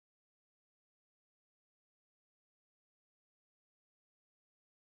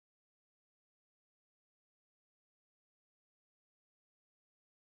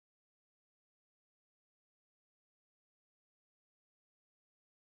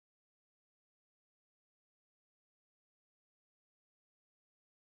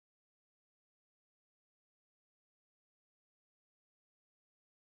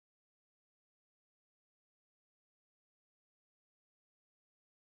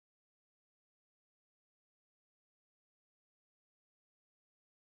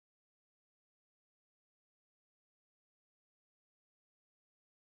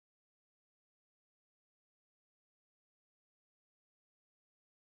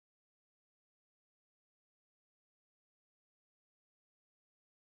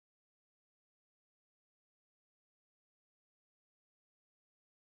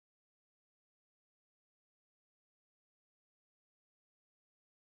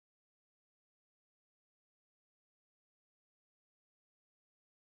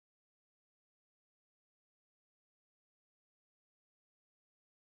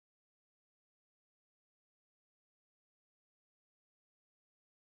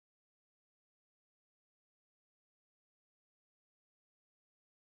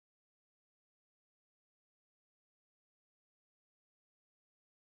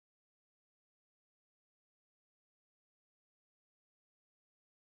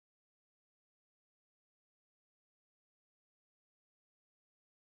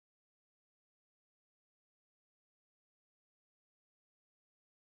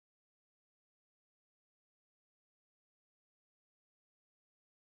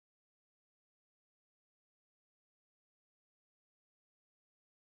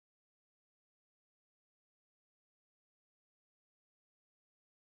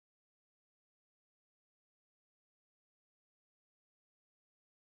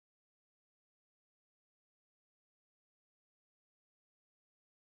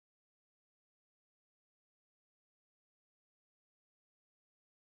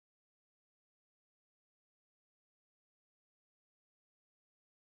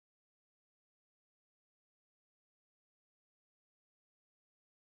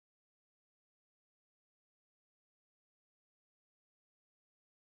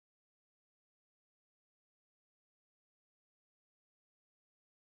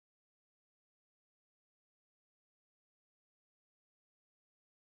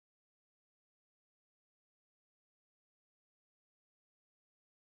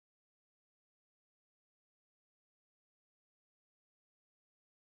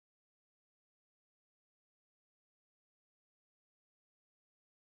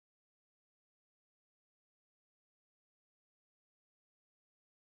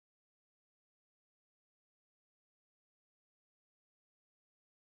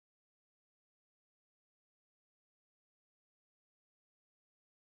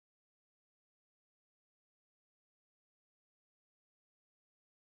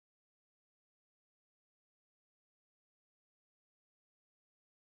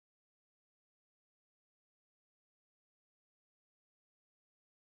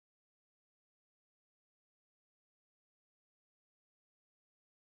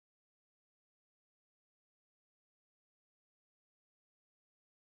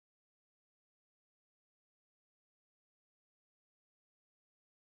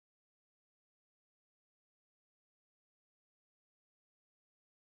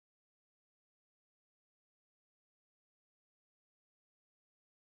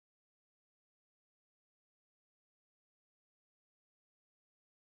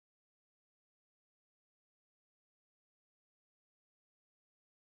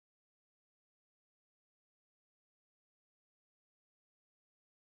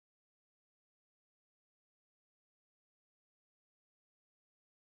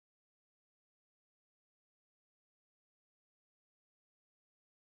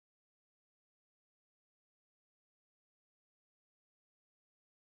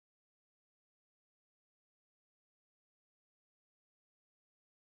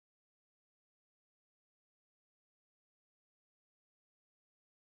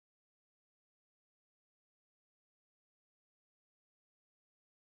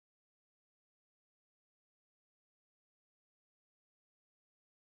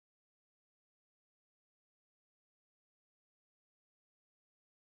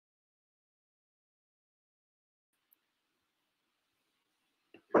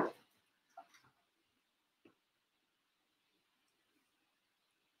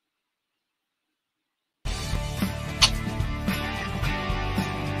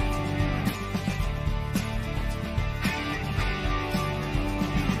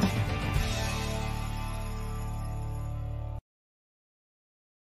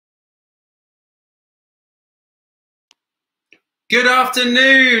Good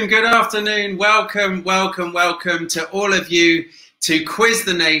afternoon, good afternoon. Welcome, welcome, welcome to all of you to Quiz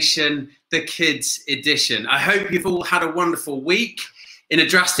the Nation, the Kids Edition. I hope you've all had a wonderful week. In a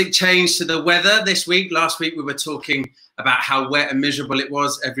drastic change to the weather this week. Last week we were talking about how wet and miserable it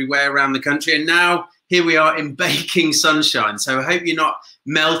was everywhere around the country. And now here we are in baking sunshine. So I hope you're not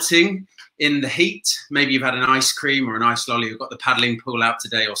melting in the heat. Maybe you've had an ice cream or an ice lolly, you've got the paddling pool out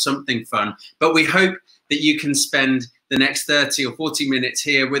today or something fun. But we hope that you can spend the next 30 or 40 minutes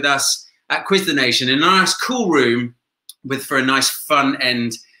here with us at Quiz the Nation in a nice cool room for a nice fun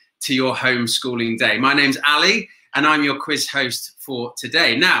end to your homeschooling day. My name's Ali and I'm your quiz host for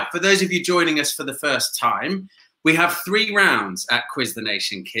today. Now, for those of you joining us for the first time, we have 3 rounds at Quiz the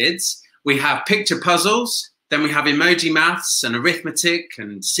Nation Kids. We have picture puzzles, then we have emoji maths and arithmetic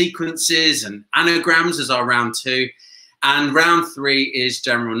and sequences and anagrams as our round 2. And round 3 is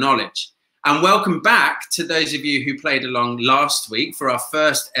general knowledge. And welcome back to those of you who played along last week for our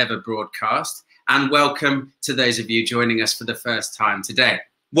first ever broadcast. And welcome to those of you joining us for the first time today.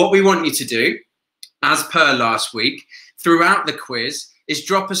 What we want you to do, as per last week, throughout the quiz, is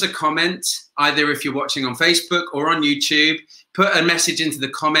drop us a comment, either if you're watching on Facebook or on YouTube. Put a message into the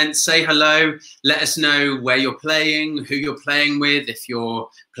comments, say hello, let us know where you're playing, who you're playing with, if you're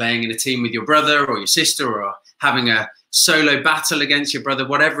playing in a team with your brother or your sister or having a solo battle against your brother,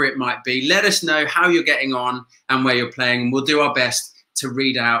 whatever it might be. Let us know how you're getting on and where you're playing, and we'll do our best to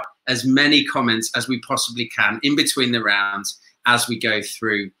read out as many comments as we possibly can in between the rounds as we go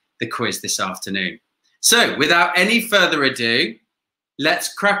through the quiz this afternoon. So without any further ado,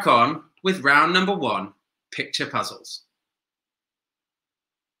 let's crack on with round number 1, picture puzzles.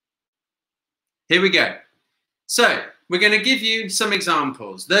 Here we go. So we're going to give you some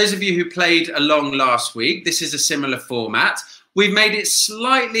examples. Those of you who played along last week, this is a similar format. We've made it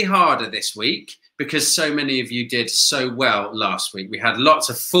slightly harder this week because so many of you did so well last week. We had lots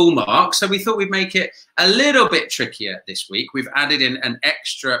of full marks, so we thought we'd make it a little bit trickier this week. We've added in an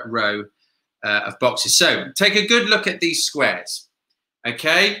extra row of boxes. So take a good look at these squares.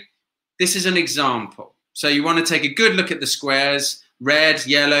 Okay, this is an example. So you want to take a good look at the squares. Red,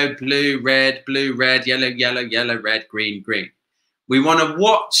 yellow, blue, red, yellow, yellow, yellow, red, green, green. We want to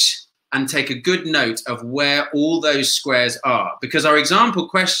watch and take a good note of where all those squares are, because our example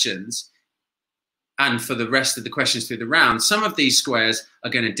questions, and for the rest of the questions through the round, some of these squares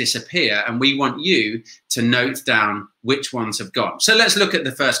are going to disappear, and we want you to note down which ones have gone. So let's look at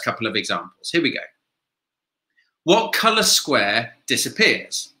the first couple of examples. Here we go. What color square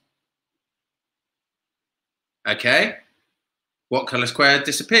disappears? Okay. What color square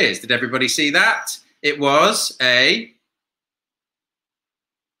disappears? Did everybody see that? It was a,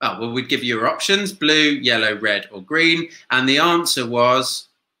 oh, well, we'd give you your options, blue, yellow, red, or green. And the answer was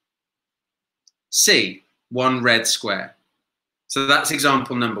C, 1 red square. So that's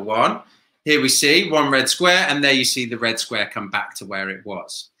example number 1. Here we see 1 red square, and there you see the red square come back to where it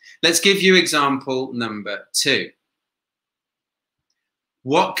was. Let's give you example number 2.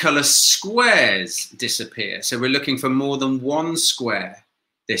 What color squares disappear? So we're looking for more than 1 square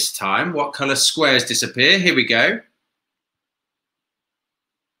this time. What color squares disappear? Here we go.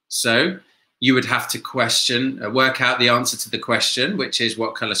 So you would have to work out the answer to the question, which is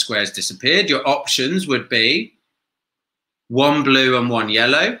what color squares disappeared. Your options would be 1 blue and 1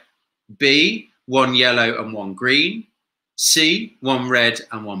 yellow, B, 1 yellow and 1 green, C, 1 red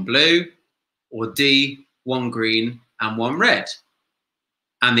and 1 blue, or D, 1 green and 1 red.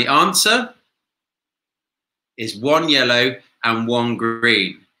 And the answer is 1 yellow and 1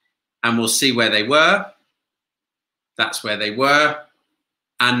 green. And we'll see where they were. That's where they were.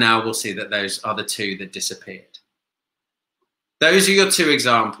 And now we'll see that those are the 2 that disappeared. Those are your 2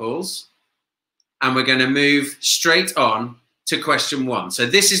 examples. And we're going to move straight on to question 1. So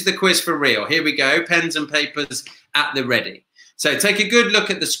this is the quiz for real. Here we go. Pens and papers at the ready. So take a good look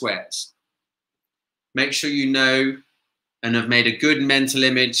at the squares. Make sure you know and have made a good mental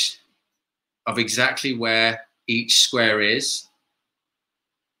image of exactly where each square is.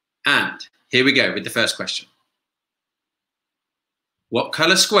 And here we go with the first question. What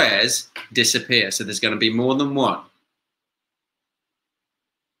color squares disappear? So there's going to be more than 1.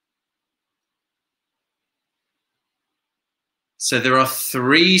 So there are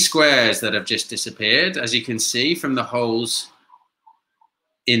 3 squares that have just disappeared, as you can see from the holes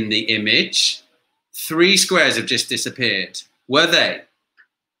in the image. 3 squares have just disappeared. Were they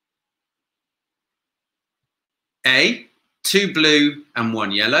A, 2 blue and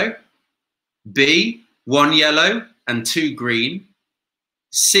 1 yellow, B, 1 yellow and 2 green,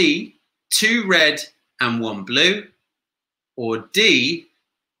 C, 2 red and 1 blue, or D,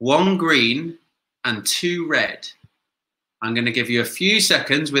 1 green and 2 red? I'm going to give you a few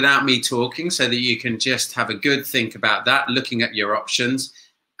seconds without me talking so that you can just have a good think about that, looking at your options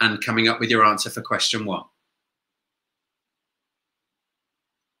and coming up with your answer for question 1.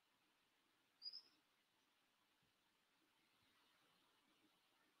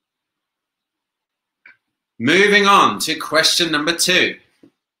 Moving on to question number 2.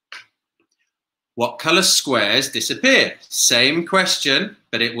 What colour squares disappear? Same question,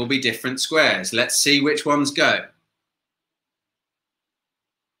 but it will be different squares. Let's see which ones go.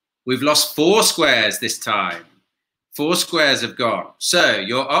 We've lost 4 squares this time. 4 squares have gone. So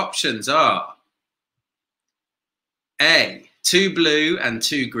your options are A, 2 blue and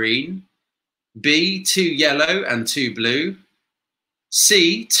 2 green, B, 2 yellow and 2 blue,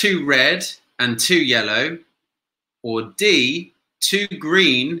 C, 2 red and 2 yellow, or D, 2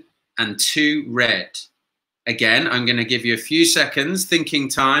 green and 2 red. Again, I'm going to give you a few seconds thinking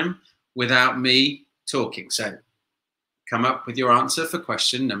time without me talking. So come up with your answer for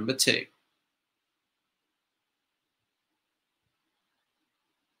question number 2.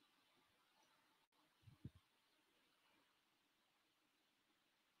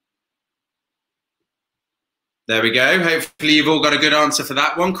 There we go. Hopefully you've all got a good answer for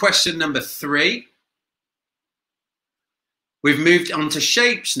that one. Question number 3. We've moved on to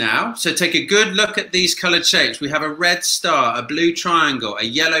shapes now. So take a good look at these coloured shapes. We have a red star, a blue triangle, a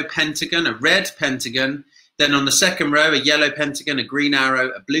yellow pentagon, a red pentagon. Then on the second row, a yellow pentagon, a green arrow,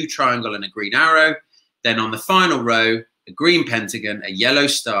 a blue triangle and a green arrow. Then on the final row, a green pentagon, a yellow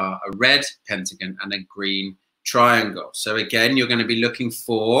star, a red pentagon and a green triangle. So again, you're going to be looking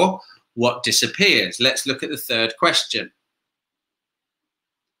for what disappears. Let's look at the third question.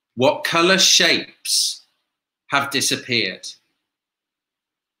 What colour shapes have disappeared?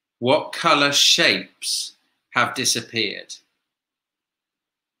 What colour shapes have disappeared?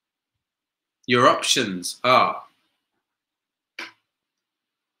 Your options are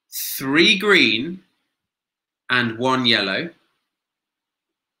 3 green and 1 yellow,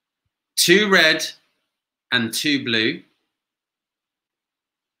 2 red and 2 blue,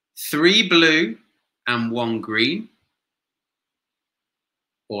 3 blue and 1 green,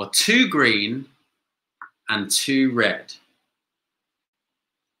 or 2 green and 2 red.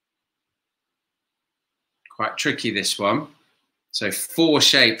 Quite tricky, this one. So 4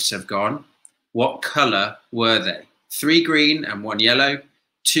 shapes have gone. What colour were they? 3 green and 1 yellow,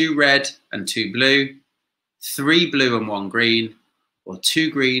 2 red and 2 blue, 3 blue and 1 green, or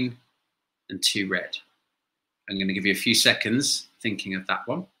 2 green and 2 red. I'm going to give you a few seconds thinking of that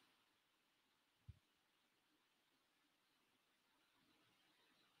one.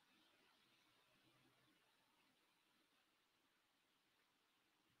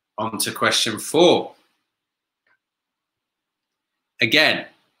 On to question 4. Again,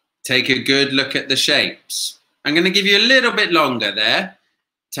 take a good look at the shapes. I'm going to give you a little bit longer there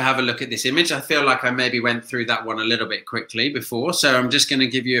to have a look at this image. I feel like I maybe went through that one a little bit quickly before, so I'm just going to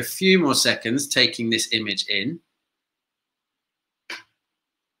give you a few more seconds taking this image in,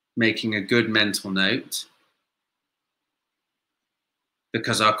 making a good mental note,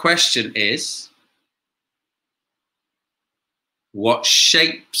 because our question is, what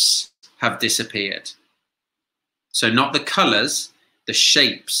shapes have disappeared? So not the colours, the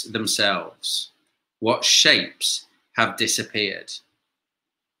shapes themselves. What shapes have disappeared?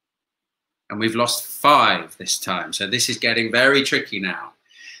 And we've lost 5 this time, so this is getting very tricky now.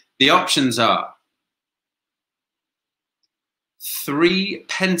 The options are 3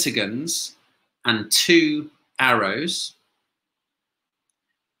 pentagons and 2 arrows,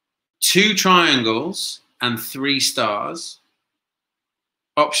 2 triangles and 3 stars.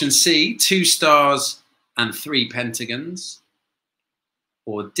 Option C, 2 stars and 3 pentagons.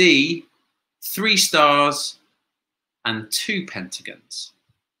 Or D, 3 stars and 2 pentagons.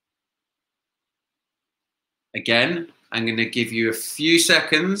 Again, I'm going to give you a few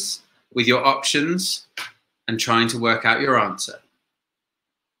seconds with your options and trying to work out your answer.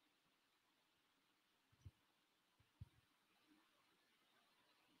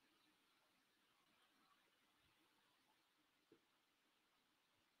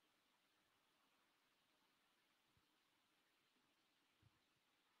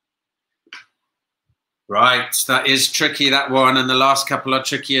 Right, that is tricky, that one, and the last couple are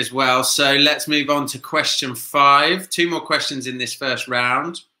tricky as well. So let's move on to question 5. 2 more questions in this first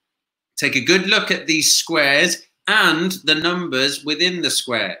round. Take a good look at these squares and the numbers within the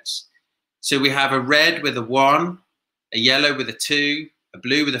squares. So we have a red with a 1, a yellow with a 2, a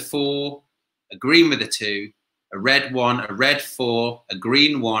blue with a 4, a green with a 2, a red 1, a red 4, a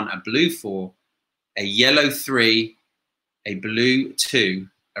green 1, a blue 4, a yellow 3, a blue 2,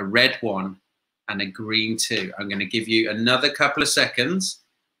 a red 1, and a green 2. I'm going to give you another couple of seconds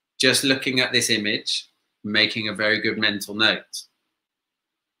just looking at this image, making a very good mental note.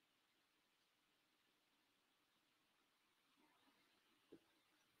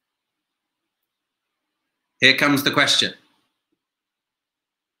 Here comes the question.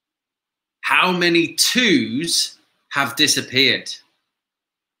 How many 2s have disappeared?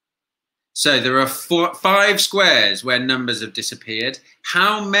 So there are 5 squares where numbers have disappeared.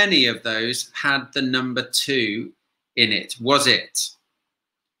 How many of those had the number 2 in it? Was it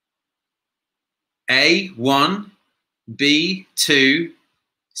A, 1, B, 2,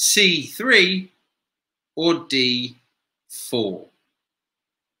 C, 3, or D, 4?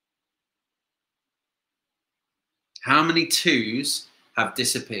 How many 2s have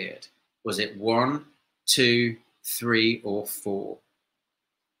disappeared? Was it 1, 2, 3, or 4?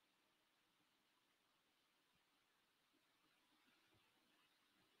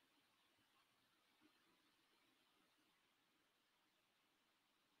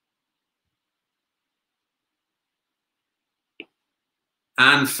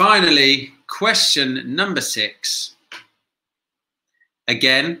 And finally, question number 6.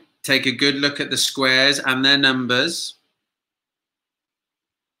 Again, take a good look at the squares and their numbers.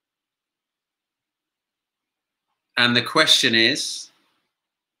 And the question is,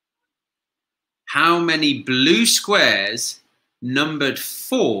 how many blue squares numbered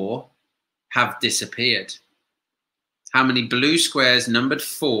 4 have disappeared? How many blue squares numbered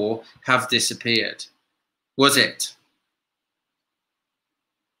 4 have disappeared? Was it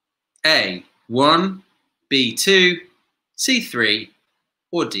A, 1, B, 2, C, 3,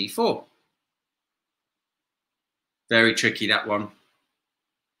 or D, 4? Very tricky, that one.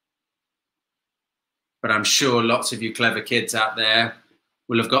 But I'm sure lots of you clever kids out there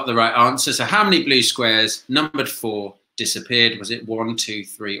will have got the right answer. So how many blue squares numbered 4 disappeared? Was it 1, 2,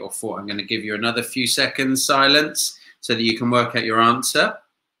 3, or 4? I'm going to give you another few seconds silence so that you can work out your answer.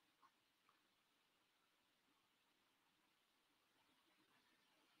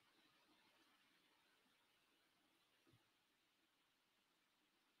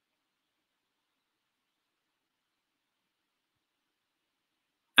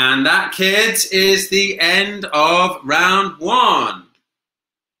 And that, kids, is the end of round 1.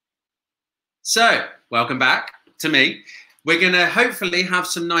 So, welcome back to me. We're going to hopefully have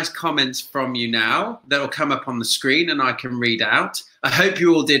some nice comments from you now that will come up on the screen and I can read out. I hope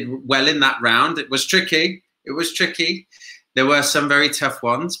you all did well in that round. It was tricky. It was tricky. There were some very tough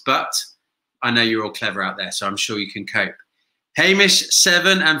ones, but I know you're all clever out there, so I'm sure you can cope. Hamish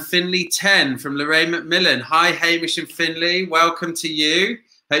 7 and Finley 10 from Lorraine Macmillan. Hi, Hamish and Finley. Welcome to you.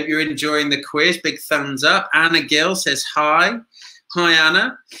 Hope you're enjoying the quiz. Big thumbs up. Anna Gill says hi. Hi,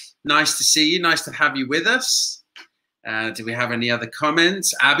 Anna. Nice to see you. Nice to have you with us. Do we have any other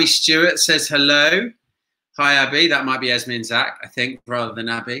comments? Abby Stewart says hello. Hi, Abby. That might be Esme and Zach, I think, rather than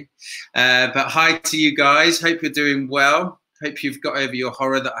Abby. But hi to you guys. Hope you're doing well. Hope you've got over your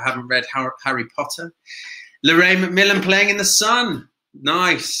horror that I haven't read Harry Potter. Lorraine Macmillan playing in the sun.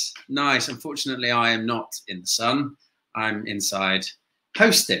 Nice, nice. Unfortunately, I am not in the sun. I'm inside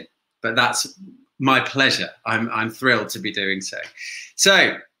hosting, but that's my pleasure. I'm thrilled to be doing so.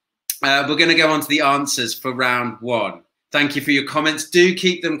 So we're going to go on to the answers for round 1. Thank you for your comments. Do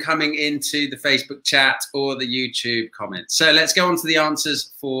keep them coming into the Facebook chat or the YouTube comments. So let's go on to the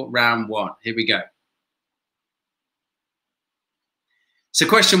answers for round 1. Here we go. So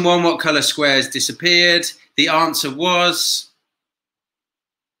question 1, what colour squares disappeared? The answer was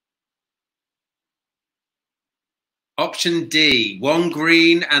option D, 1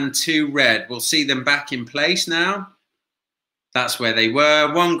 green and 2 red. We'll see them back in place now. That's where they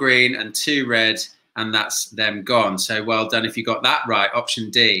were, 1 green and 2 red, and that's them gone. So well done if you got that right, option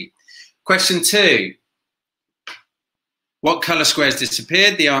D. Question 2, what colour squares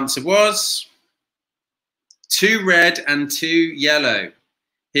disappeared? The answer was 2 red and 2 yellow.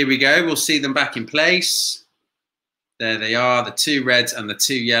 Here we go, we'll see them back in place. There they are, the 2 reds and the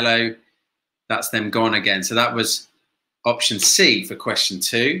 2 yellow. That's them gone again. So that was option C for question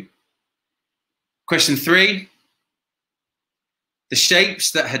 2. Question 3, the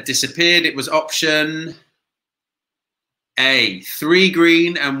shapes that had disappeared, it was option A, 3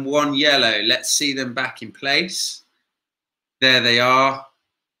 green and 1 yellow. Let's see them back in place. There they are,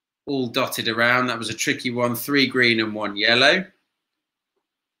 all dotted around. That was a tricky one, 3 green and 1 yellow.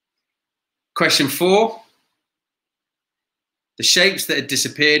 Question 4, the shapes that had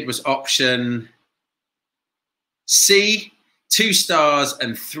disappeared was option C, 2 stars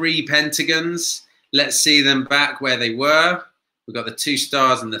and 3 pentagons. Let's see them back where they were. We've got the 2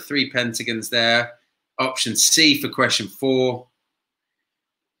 stars and the 3 pentagons there. Option C for question 4.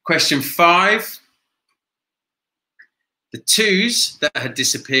 Question 5, The 2s that had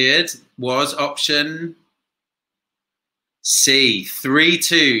disappeared was option C. 3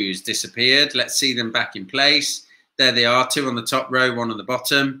 2s disappeared. Let's see them back in place. There they are, 2 on the top row, 1 on the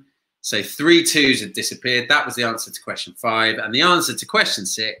bottom. So 3 2s had disappeared. That was the answer to question 5. And the answer to question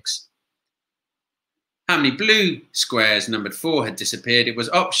 6, how many blue squares numbered 4 had disappeared? It was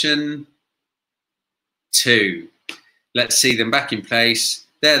option 2. Let's see them back in place.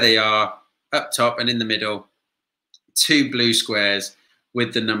 There they are, up top and in the middle. 2 blue squares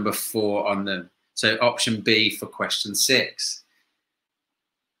with the number 4 on them. So option B for question 6.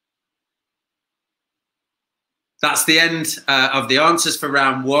 That's the end of the answers for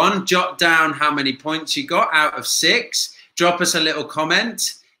round 1. Jot down how many points you got out of 6. Drop us a little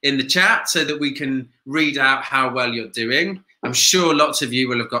comment in the chat so that we can read out how well you're doing. I'm sure lots of you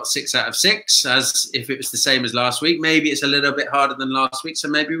will have got 6 out of 6, as if it was the same as last week. Maybe it's a little bit harder than last week, so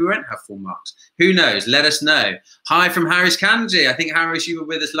maybe we won't have full marks. Who knows? Let us know. Hi from Harris Kanji. I think, Harris, you were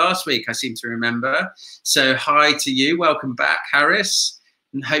with us last week, I seem to remember. So hi to you. Welcome back, Harris.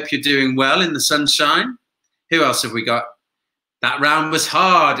 And hope you're doing well in the sunshine. Who else have we got? That round was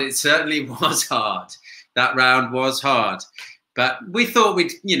hard. It certainly was hard. That round was hard. But we thought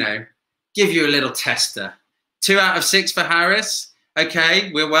we'd, give you a little tester. 2 out of 6 for Harris.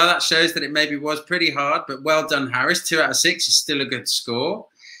 Okay, well, that shows that it maybe was pretty hard, but well done, Harris. 2 out of 6 is still a good score.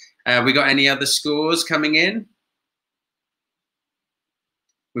 We got any other scores coming in?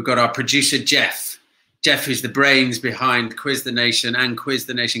 We've got our producer, Jeff. Jeff, who's the brains behind Quiz the Nation and Quiz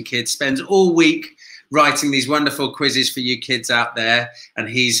the Nation Kids, spends all week writing these wonderful quizzes for you kids out there, and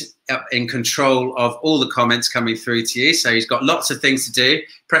he's in control of all the comments coming through to you. So he's got lots of things to do,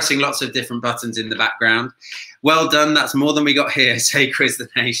 pressing lots of different buttons in the background. Well done. That's more than we got here. Say Quiz the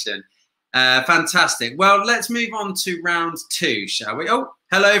Nation. Fantastic. Well, let's move on to round 2, shall we? Oh,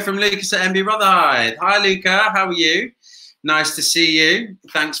 hello from Lucas at MB Rotherhithe. Hi, Luca. How are you? Nice to see you.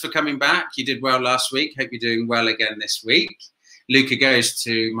 Thanks for coming back. You did well last week. Hope you're doing well again this week. Luca goes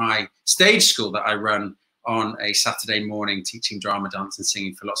to my stage school that I run on a Saturday morning, teaching drama, dance and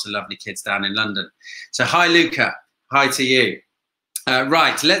singing for lots of lovely kids down in London. So hi, Luca. Hi to you.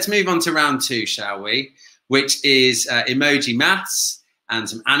 Right, let's move on to round 2, shall we? Which is emoji maths and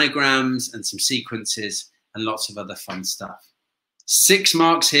some anagrams and some sequences and lots of other fun stuff. 6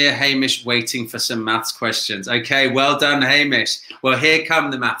 marks here, Hamish, waiting for some maths questions. Okay, well done, Hamish. Well, here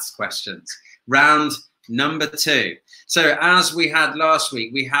come the maths questions. Round number 2. So as we had last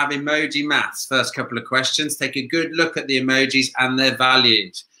week, we have emoji maths. First couple of questions. Take a good look at the emojis and their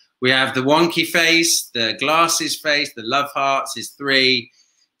values. We have the wonky face, the glasses face, the love hearts is 3,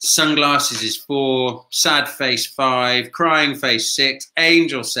 sunglasses is 4, sad face 5, crying face 6,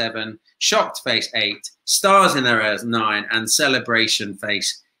 angel 7, shocked face 8, stars in their eyes 9, and celebration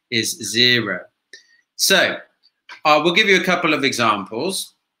face is 0. So we'll give you a couple of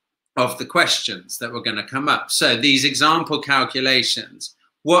examples of the questions that were going to come up. So these example calculations,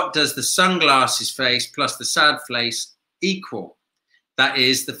 what does the sunglasses face plus the sad face equal? That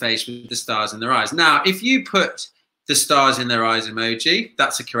is the face with the stars in their eyes. Now, if you put the stars in their eyes emoji,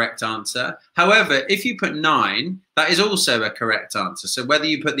 that's a correct answer. However, if you put 9, that is also a correct answer. So whether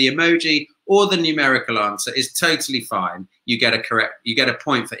you put the emoji or the numerical answer is totally fine. You get a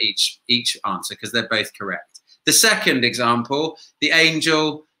point for each answer because they're both correct. The second example, the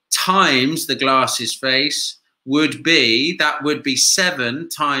angel times the glasses face would be 7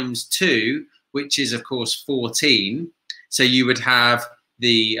 times 2, which is of course 14. So you would have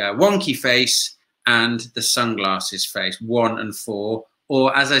the wonky face and the sunglasses face, 1 and 4.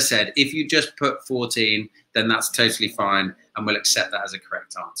 Or as I said, if you just put 14, then that's totally fine and we'll accept that as a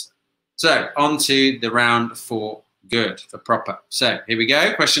correct answer. So on to the round for good, for proper. So here we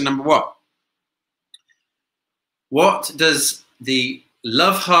go. Question number 1. What does the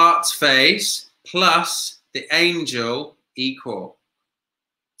love heart's face plus the angel equal?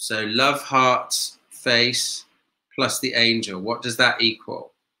 So love heart's face plus the angel, what does that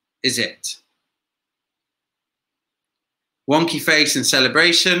equal? Is it wonky face and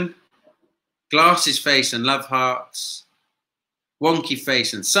celebration, glasses face and love hearts, wonky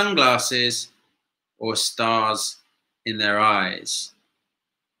face and sunglasses, or stars in their eyes?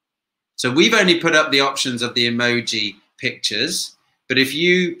 So we've only put up the options of the emoji pictures, but if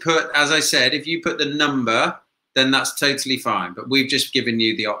you put, as I said, if you put the number, then that's totally fine. But we've just given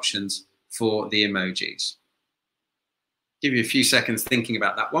you the options for the emojis. Give you a few seconds thinking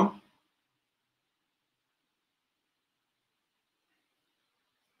about that one.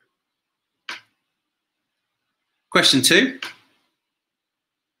 Question 2.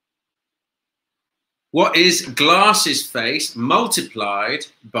 What is glasses face multiplied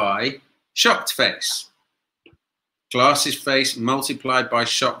by shocked face? Glasses face multiplied by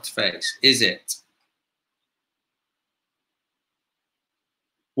shocked face. Is it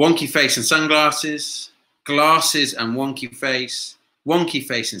wonky face and sunglasses, glasses and wonky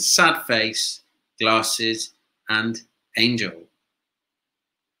face and sad face, glasses and angel?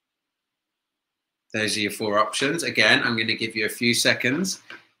 Those are your 4 options. Again, I'm going to give you a few seconds,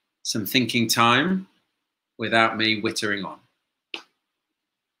 some thinking time without me whittering on.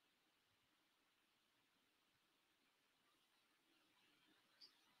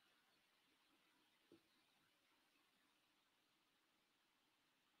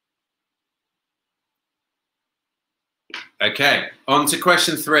 Okay, on to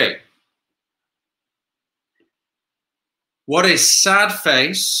question 3. What is sad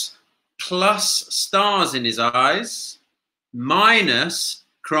face plus stars in his eyes minus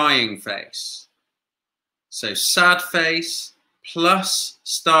crying face? So sad face plus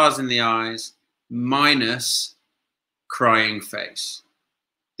stars in the eyes minus crying face.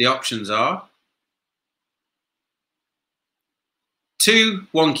 The options are 2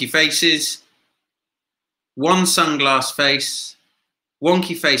 wonky faces, 1 sunglass face,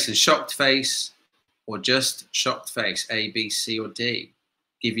 wonky face and shocked face, or just shocked face, A, B, C, or D.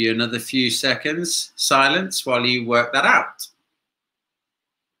 Give you another few seconds silence while you work that out.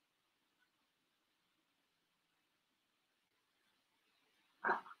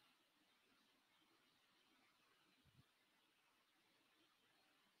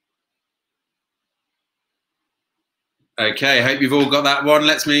 Okay, I hope you've all got that one.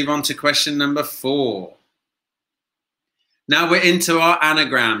 Let's move on to question number 4. Now we're into our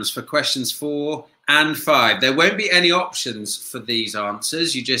anagrams for questions 4 and 5. There won't be any options for these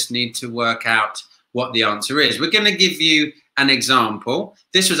answers. You just need to work out what the answer is. We're going to give you an example.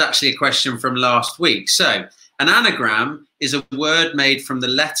 This was actually a question from last week. So an anagram is a word made from the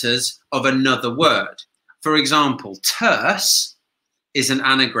letters of another word. For example, terse is an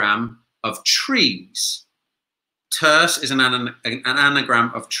anagram of trees. Terse is an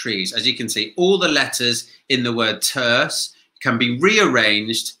anagram of trees. As you can see, all the letters in the word terse can be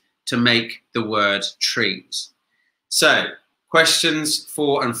rearranged to make the word trees. So questions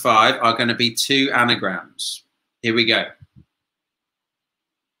 4 and 5 are going to be 2 anagrams. Here we go.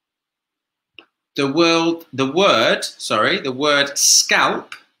 The word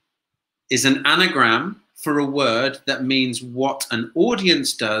scalp is an anagram for a word that means what an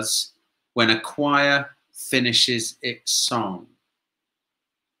audience does when a choir finishes its song.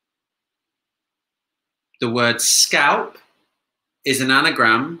 The word scalp is an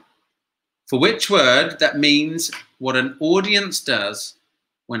anagram for which word that means what an audience does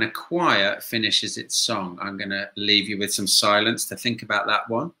when a choir finishes its song. I'm going to leave you with some silence to think about that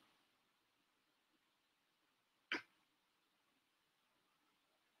one.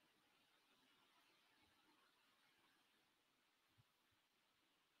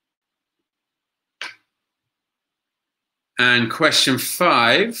 And question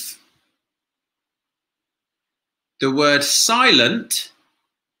 5, the word silent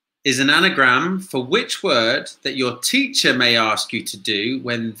is an anagram for which word that your teacher may ask you to do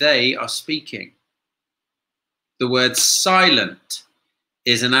when they are speaking. The word silent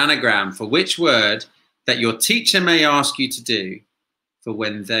is an anagram for which word that your teacher may ask you to do for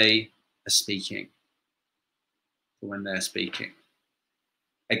when they are speaking. For when they're speaking.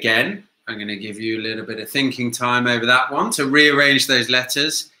 Again, I'm going to give you a little bit of thinking time over that one to rearrange those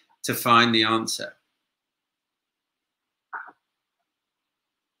letters to find the answer.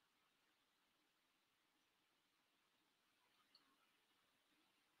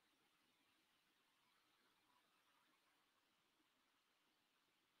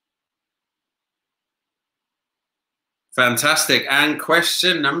 Fantastic. And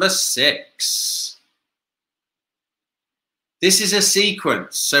question number 6. This is a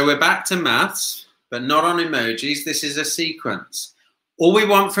sequence. So we're back to maths, but not on emojis. This is a sequence. All we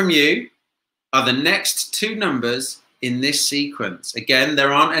want from you are the next 2 numbers in this sequence. Again,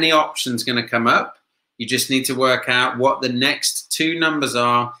 there aren't any options going to come up. You just need to work out what the next 2 numbers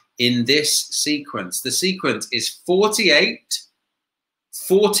are in this sequence. The sequence is 48,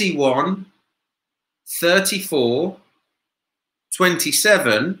 41, 34,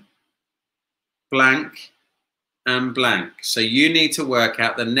 27, blank, and blank. So you need to work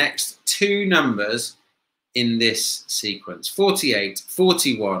out the next 2 numbers in this sequence. 48,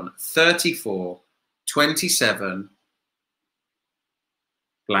 41, 34, 27,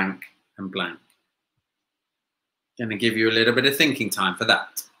 blank, and blank. Going to give you a little bit of thinking time for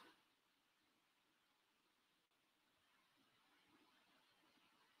that.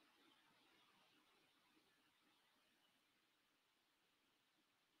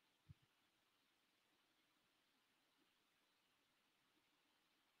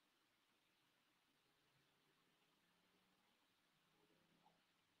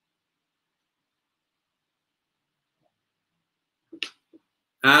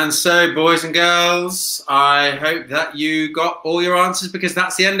 And so, boys and girls, I hope that you got all your answers, because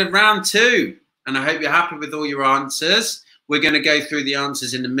that's the end of round 2. And I hope you're happy with all your answers. We're going to go through the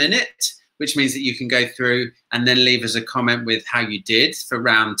answers in a minute, which means that you can go through and then leave us a comment with how you did for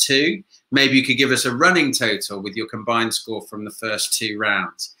round 2. Maybe you could give us a running total with your combined score from the first 2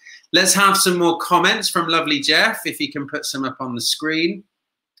 rounds. Let's have some more comments from lovely Jeff, if you can put some up on the screen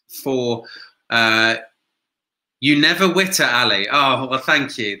for... you never witter, Ali. Oh, well,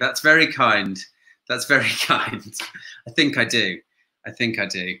 thank you. That's very kind. That's very kind. I think I do. I think I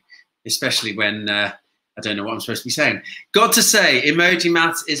do. Especially when I don't know what I'm supposed to be saying. Got to say, emoji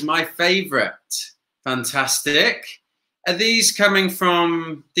maths is my favorite. Fantastic. Are these coming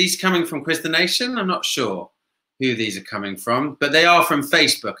from Quiz the Nation? I'm not sure who these are coming from, but they are from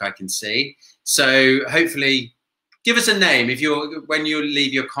Facebook, I can see. So hopefully, give us a name when you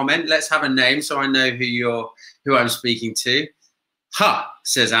leave your comment. Let's have a name so I know who I'm speaking to. Ha,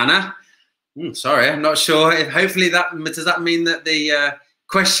 says Anna. Sorry, I'm not sure. Hopefully does that mean that the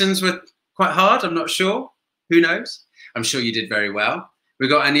questions were quite hard? I'm not sure. Who knows? I'm sure you did very well. We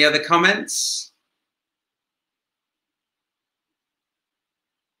got any other comments?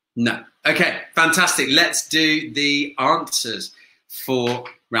 No. Okay, fantastic. Let's do the answers for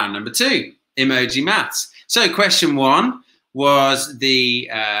round number 2, emoji maths. So question 1 was the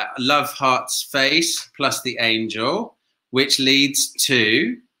love heart's face plus the angel, which leads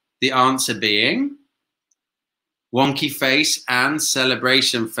to the answer being wonky face and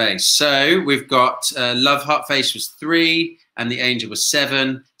celebration face. So we've got love heart face was 3 and the angel was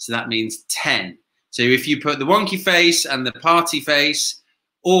 7, so that means 10. So if you put the wonky face and the party face,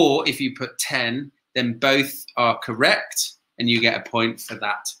 or if you put 10, then both are correct and you get a point for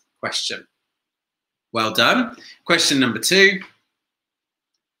that question. Well done. Question number 2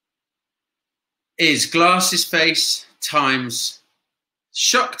 is glasses face times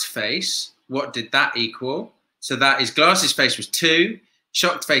shocked face. What did that equal? So that is glasses face was 2,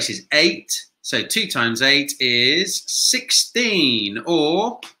 shocked face is 8. So 2 times 8 is 16,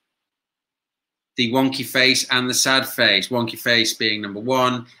 or the wonky face and the sad face. Wonky face being number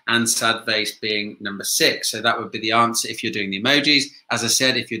 1 and sad face being number 6. So that would be the answer if you're doing the emojis. As I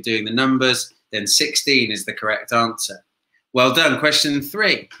said, if you're doing the numbers, then 16 is the correct answer. Well done. Question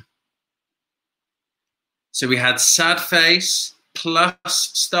 3. So we had sad face plus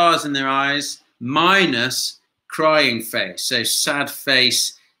stars in their eyes minus crying face. So sad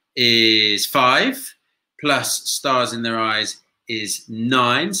face is 5 plus stars in their eyes is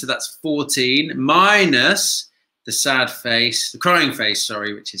 9. So that's 14 minus the sad face, the crying face,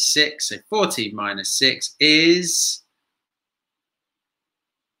 sorry, which is 6. So 14 minus 6 is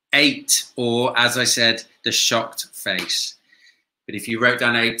 8, or as I said, the shocked face. But if you wrote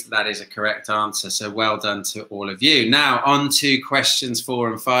down 8, that is a correct answer. So well done to all of you. Now on to questions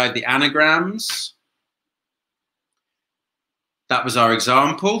 4 and 5, the anagrams. That was our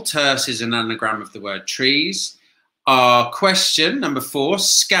example. Terse is an anagram of the word trees. Our question number 4,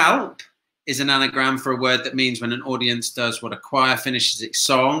 scalp, is an anagram for a word that means when an audience does what a choir finishes its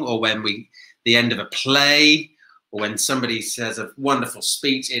song, or when the end of a play, or when somebody says a wonderful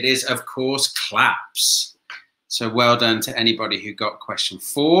speech. It is, of course, claps. So well done to anybody who got question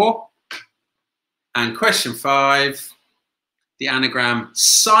 4. And question 5, the anagram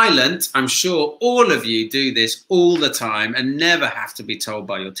silent. I'm sure all of you do this all the time and never have to be told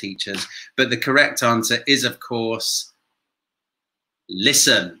by your teachers. But the correct answer is, of course,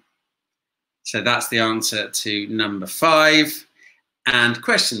 listen. So that's the answer to number 5. And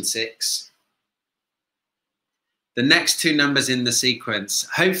question 6. The next 2 numbers in the sequence.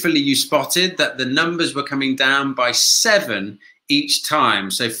 Hopefully you spotted that the numbers were coming down by 7 each time.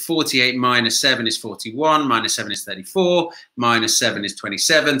 So 48 minus 7 is 41, minus 7 is 34, minus 7 is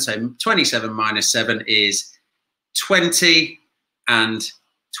 27. So 27 minus 7 is 20, and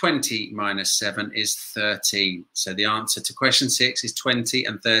 20 minus 7 is 13. So the answer to question 6 is 20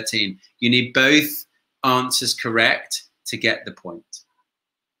 and 13. You need both answers correct to get the point.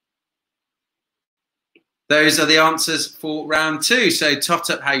 Those are the answers for round 2. So tot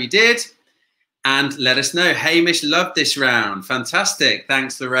up how you did and let us know. Hamish loved this round. Fantastic.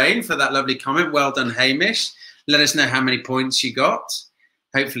 Thanks, Lorraine, for that lovely comment. Well done, Hamish. Let us know how many points you got.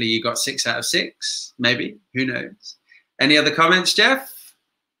 Hopefully you got 6 out of 6, maybe. Who knows? Any other comments, Jeff?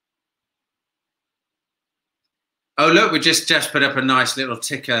 Oh, look, we just put up a nice little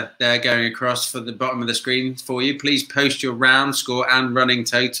ticker there going across for the bottom of the screen for you. Please post your round score and running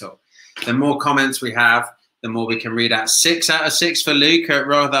total. The more comments we have, the more we can read out. 6 out of 6 for Luke at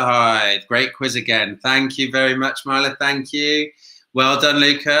Rotherhithe. Great quiz again. Thank you very much, Mila. Thank you. Well done,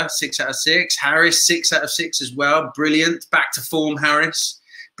 Luca. 6 out of 6. Harris, 6 out of 6 as well. Brilliant. Back to form, Harris.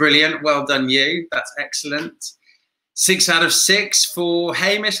 Brilliant. Well done, you. That's excellent. 6 out of 6 for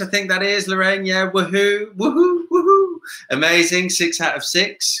Hamish, I think that is. Lorraine, yeah. Woohoo, woohoo, woohoo. Amazing. 6 out of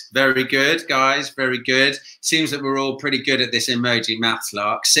 6. Very good, guys. Very good. Seems that we're all pretty good at this emoji maths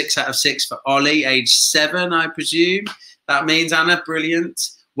lark. 6 out of 6 for Ollie, age 7, I presume. That means, Anna, brilliant.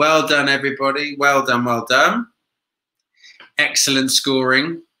 Well done, everybody. Well done, well done. Excellent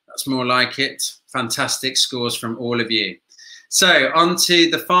scoring. That's more like it. Fantastic scores from all of you. So on to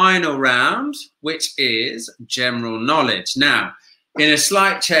the final round, which is general knowledge. Now, in a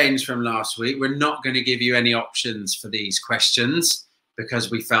slight change from last week, we're not going to give you any options for these questions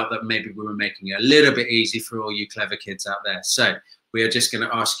because we felt that maybe we were making it a little bit easy for all you clever kids out there. So we are just going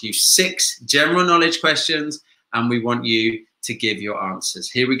to ask you 6 general knowledge questions and we want you to give your answers.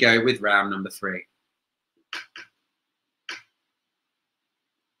 Here we go with round number 3.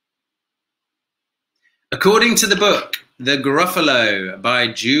 According to the book, The Gruffalo by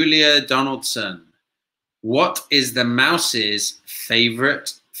Julia Donaldson, what is the mouse's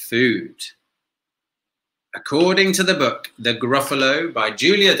favorite food? According to the book, The Gruffalo by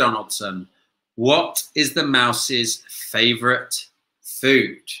Julia Donaldson, what is the mouse's favorite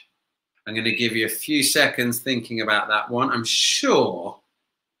food? I'm going to give you a few seconds thinking about that one. I'm sure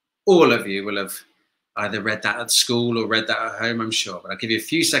all of you will have either read that at school or read that at home, I'm sure, but I'll give you a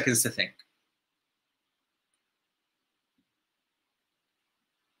few seconds to think.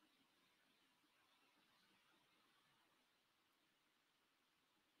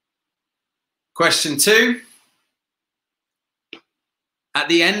 Question 2. At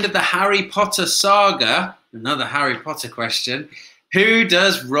the end of the Harry Potter saga, another Harry Potter question, who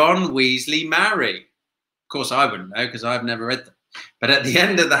does Ron Weasley marry? Of course, I wouldn't know because I've never read them. But at the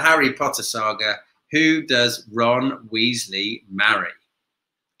end of the Harry Potter saga, who does Ron Weasley marry?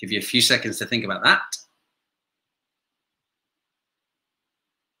 Give you a few seconds to think about that.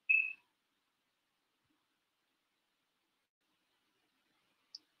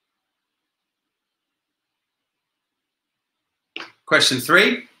 Question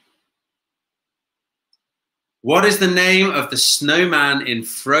 3. What is the name of the snowman in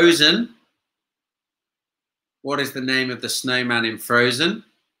Frozen? What is the name of the snowman in Frozen?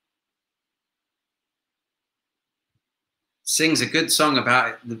 Sings a good song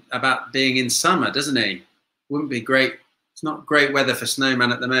about being in summer, doesn't he? Wouldn't be great. It's not great weather for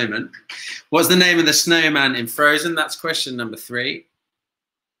snowman at the moment. What's the name of the snowman in Frozen? That's question number 3.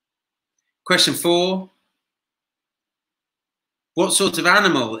 Question 4. What sort of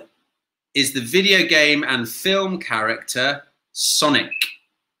animal is the video game and film character Sonic?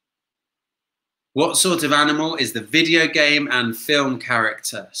 What sort of animal is the video game and film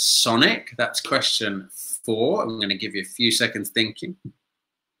character Sonic? That's question 4. I'm going to give you a few seconds thinking.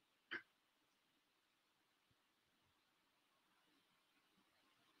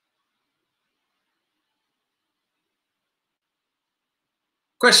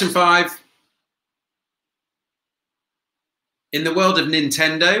 Question 5. In the world of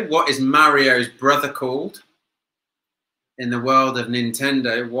Nintendo, what is Mario's brother called? In the world of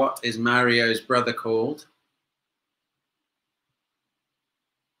Nintendo, what is Mario's brother called?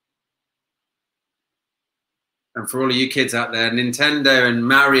 And for all of you kids out there, Nintendo and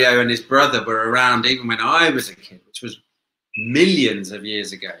Mario and his brother were around even when I was a kid, which was millions of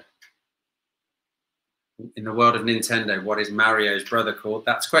years ago. In the world of Nintendo, what is Mario's brother called?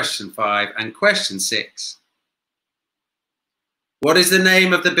 That's question 5. And question 6. What is the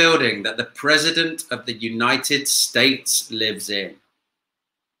name of the building that the President of the United States lives in?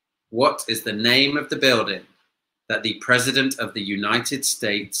 What is the name of the building that the President of the United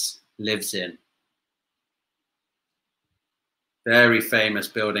States lives in? Very famous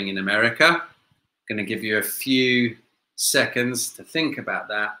building in America. I'm going to give you a few seconds to think about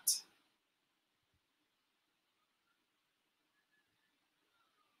that.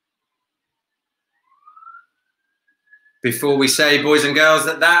 Before we say, boys and girls,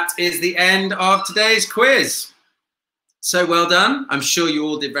 that is the end of today's quiz. So well done. I'm sure you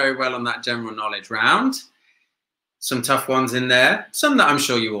all did very well on that general knowledge round. Some tough ones in there, some that I'm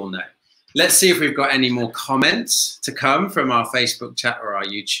sure you all know. Let's see if we've got any more comments to come from our Facebook chat or our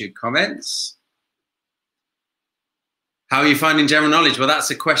YouTube comments. How are you finding general knowledge? Well,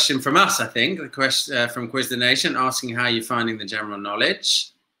 that's a question from us, I think. The question from Quiz the Nation asking how you're finding the general knowledge.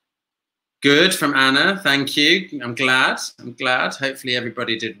 Good, from Anna, thank you. I'm glad. Hopefully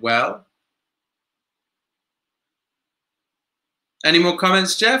everybody did well. Any more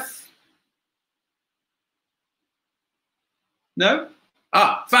comments, Jeff? No?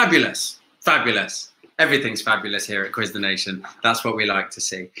 Ah, fabulous, fabulous. Everything's fabulous here at Quiz the Nation. That's what we like to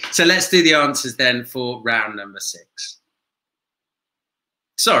see. So let's do the answers then for round number 6.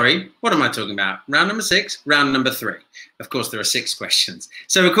 Sorry, what am I talking about? Round number 6, round number 3. Of course, there are 6 questions.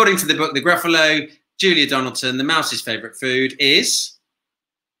 So according to the book, The Gruffalo, Julia Donaldson, the mouse's favourite food is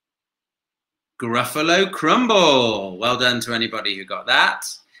Gruffalo crumble. Well done to anybody who got that.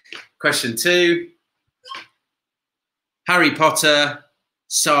 Question 2. Harry Potter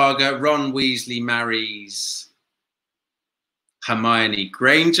saga, Ron Weasley marries Hermione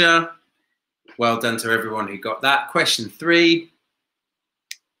Granger. Well done to everyone who got that. Question 3.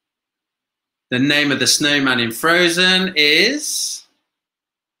 The name of the snowman in Frozen is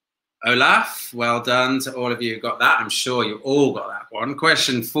Olaf. Well done to all of you who got that. I'm sure you all got that one.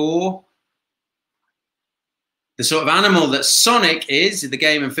 Question 4. The sort of animal that Sonic is, the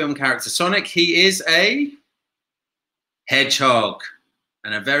game and film character Sonic, he is a hedgehog,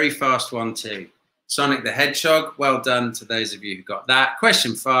 and a very fast one too. Sonic the Hedgehog. Well done to those of you who got that.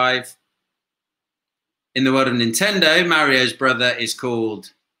 Question 5. In the world of Nintendo, Mario's brother is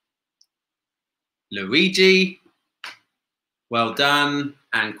called Luigi. Well done.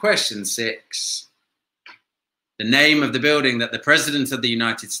 And question 6. The name of the building that the President of the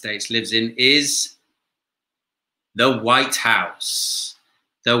United States lives in is the White House.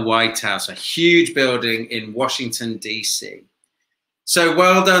 The White House, a huge building in Washington, D.C. So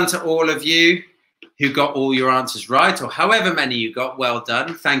well done to all of you who got all your answers right, or however many you got. Well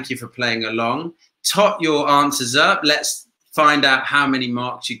done. Thank you for playing along. Tot your answers up. Let's find out how many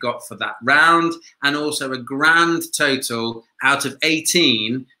marks you got for that round, and also a grand total out of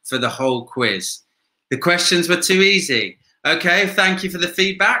 18 for the whole quiz. The questions were too easy. Okay, thank you for the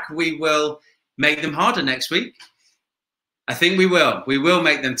feedback. We will make them harder next week. I think we will. We will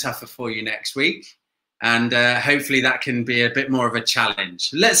make them tougher for you next week. And hopefully that can be a bit more of a challenge.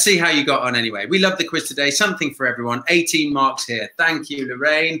 Let's see how you got on anyway. We love the quiz today. Something for everyone. 18 marks here. Thank you,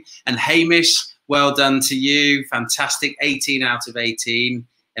 Lorraine. And Hamish, well done to you. Fantastic. 18 out of 18.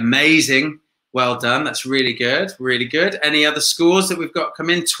 Amazing. Well done. That's really good. Really good. Any other scores that we've got come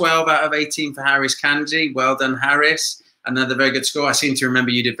in? 12 out of 18 for Harris Kanji. Well done, Harris. Another very good score. I seem to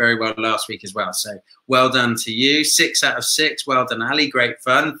remember you did very well last week as well. So well done to you. 6 out of 6. Well done, Ali. Great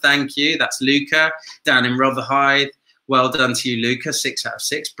fun. Thank you. That's Luca down in Rotherhithe. Well done to you, Luca. 6 out of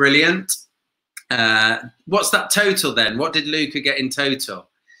 6. Brilliant. What's that total then? What did Luca get in total?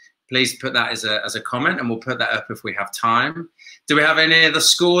 Please put that as a comment, and we'll put that up if we have time. Do we have any other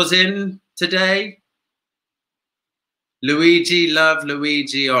scores in today? Luigi, love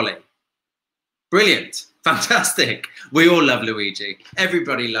Luigi, Ollie. Brilliant. Fantastic. We all love Luigi.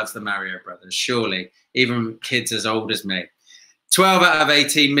 Everybody loves the Mario Brothers, surely, even kids as old as me. 12 out of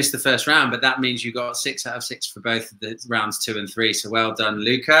 18 missed the first round, but that means you got 6 out of 6 for both of the rounds 2 and 3. So well done,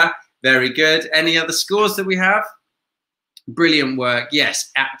 Luca. Very good. Any other scores that we have? Brilliant work. Yes,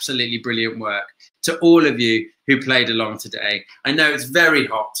 absolutely brilliant work to all of you who played along today. I know it's very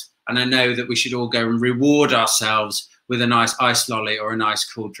hot, and I know that we should all go and reward ourselves with a nice ice lolly or a nice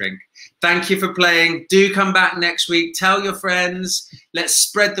cool drink. Thank you for playing. Do come back next week. Tell your friends. Let's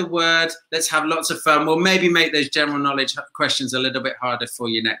spread the word. Let's have lots of fun. We'll maybe make those general knowledge questions a little bit harder for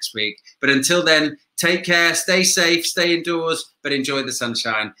you next week. But until then, take care, stay safe, stay indoors, but enjoy the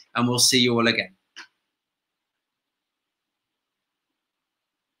sunshine, and we'll see you all again.